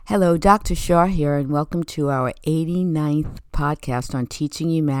Hello, Dr. Shaw here, and welcome to our 89th podcast on teaching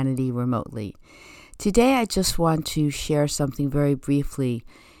humanity remotely. Today, I just want to share something very briefly.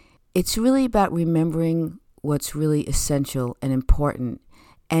 It's really about remembering what's really essential and important.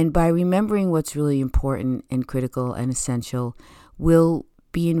 And by remembering what's really important and critical and essential, we'll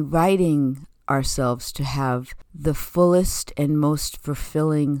be inviting ourselves to have the fullest and most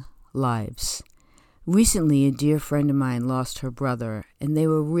fulfilling lives. Recently, a dear friend of mine lost her brother, and they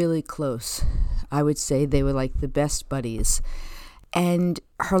were really close. I would say they were like the best buddies. And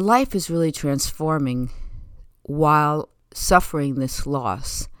her life is really transforming while suffering this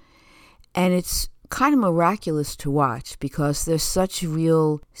loss. And it's kind of miraculous to watch because there's such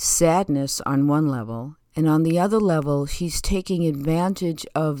real sadness on one level. And on the other level, she's taking advantage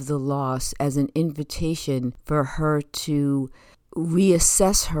of the loss as an invitation for her to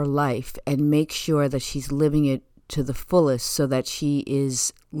reassess her life and make sure that she's living it to the fullest so that she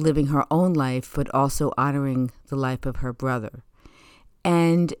is living her own life, but also honoring the life of her brother.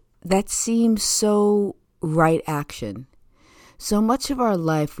 And that seems so right action. So much of our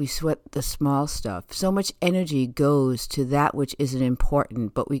life, we sweat the small stuff. So much energy goes to that which isn't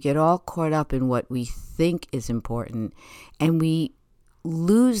important, but we get all caught up in what we think is important, and we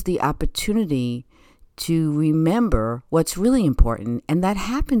lose the opportunity to remember what's really important. And that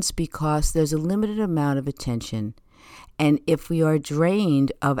happens because there's a limited amount of attention. And if we are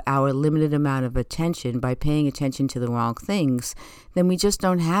drained of our limited amount of attention by paying attention to the wrong things, then we just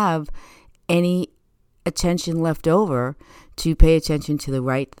don't have any attention left over to pay attention to the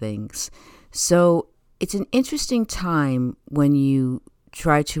right things. So it's an interesting time when you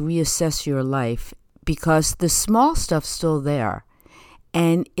try to reassess your life because the small stuff's still there.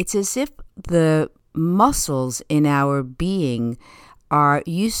 And it's as if the muscles in our being are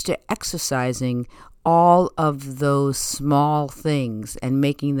used to exercising all of those small things and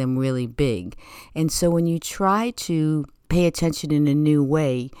making them really big. And so when you try to pay attention in a new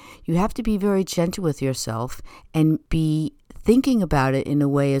way, you have to be very gentle with yourself and be thinking about it in a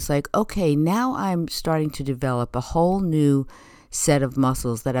way as like, okay, now I'm starting to develop a whole new set of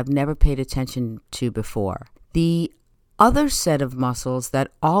muscles that I've never paid attention to before. The other set of muscles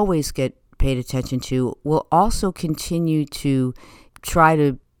that always get paid attention to will also continue to try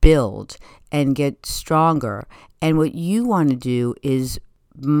to build and get stronger. And what you want to do is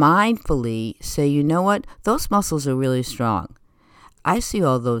mindfully say, you know what, those muscles are really strong. I see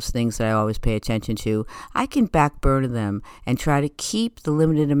all those things that I always pay attention to. I can back burner them and try to keep the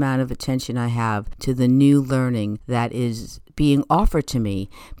limited amount of attention I have to the new learning that is being offered to me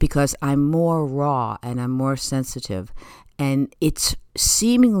because I'm more raw and I'm more sensitive. And it's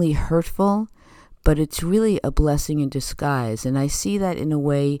seemingly hurtful, but it's really a blessing in disguise. And I see that in a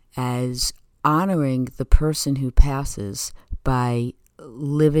way as honoring the person who passes by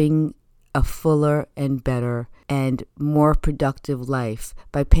living a fuller and better and more productive life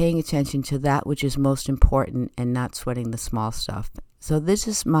by paying attention to that which is most important and not sweating the small stuff. So this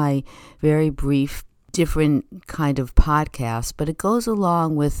is my very brief, different kind of podcast, but it goes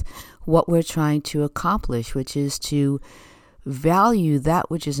along with what we're trying to accomplish, which is to value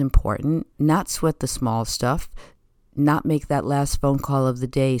that which is important, not sweat the small stuff, not make that last phone call of the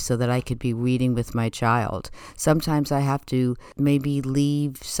day so that I could be reading with my child. Sometimes I have to maybe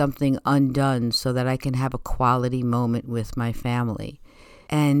leave something undone so that I can have a quality moment with my family.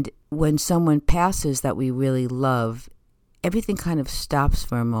 And when someone passes that we really love, everything kind of stops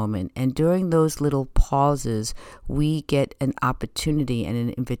for a moment. And during those little pauses, we get an opportunity and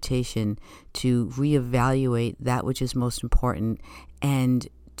an invitation to reevaluate that which is most important and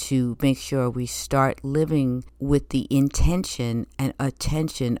to make sure we start living with the intention and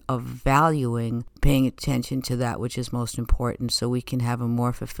attention of valuing, paying attention to that which is most important so we can have a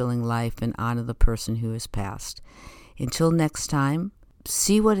more fulfilling life and honor the person who has passed. Until next time,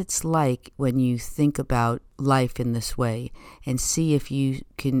 see what it's like when you think about life in this way and see if you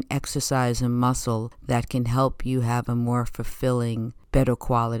can exercise a muscle that can help you have a more fulfilling, better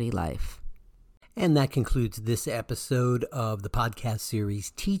quality life. And that concludes this episode of the podcast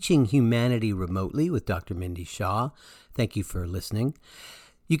series, Teaching Humanity Remotely with Dr. Mindy Shaw. Thank you for listening.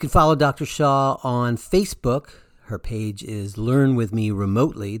 You can follow Dr. Shaw on Facebook. Her page is Learn With Me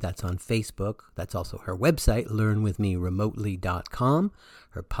Remotely. That's on Facebook. That's also her website, learnwithmeremotely.com.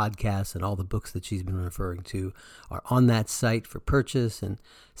 Her podcasts and all the books that she's been referring to are on that site for purchase, and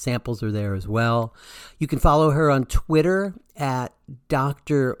samples are there as well. You can follow her on Twitter at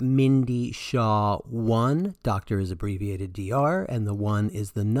Dr. Mindy Shaw 1. Doctor is abbreviated DR, and the 1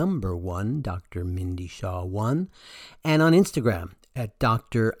 is the number 1, Dr. Mindy Shaw 1. And on Instagram at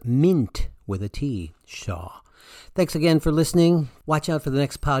Dr. Mint with a T, Shaw. Thanks again for listening. Watch out for the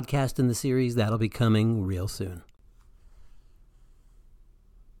next podcast in the series. That'll be coming real soon.